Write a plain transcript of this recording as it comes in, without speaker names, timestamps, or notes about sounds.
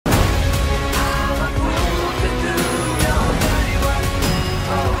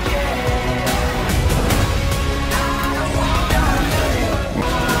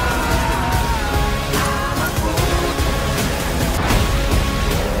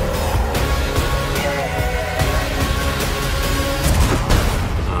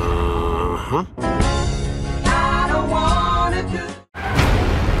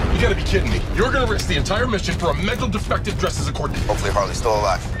the entire mission for a mental defective dressed as a coordinator. Hopefully Harley's still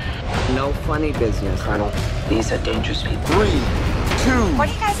alive. No funny business, Colonel. These are dangerous people. 3, 2. What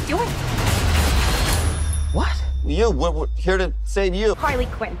are you guys doing? What? We're here to save you. Harley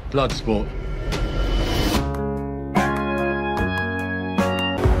Quinn. Blood sport.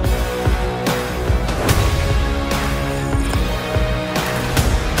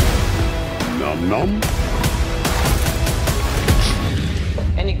 Num num.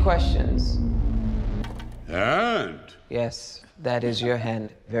 Any questions? And Yes, that is your hand.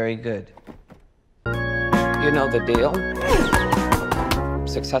 Very good. You know the deal.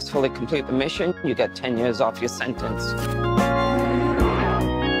 Successfully complete the mission, you get 10 years off your sentence.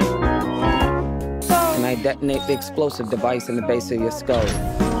 And I detonate the explosive device in the base of your skull.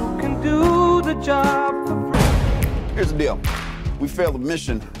 Can do the job for free. Here's the deal. We fail the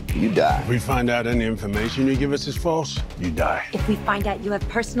mission, you die. if we find out any information you give us is false, you die. If we find out you have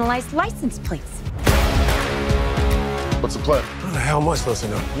personalized license plates. What's the plan? How the hell am I supposed to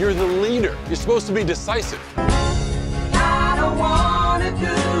know? You're the leader. You're supposed to be decisive. I don't wanna do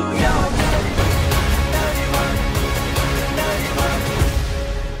your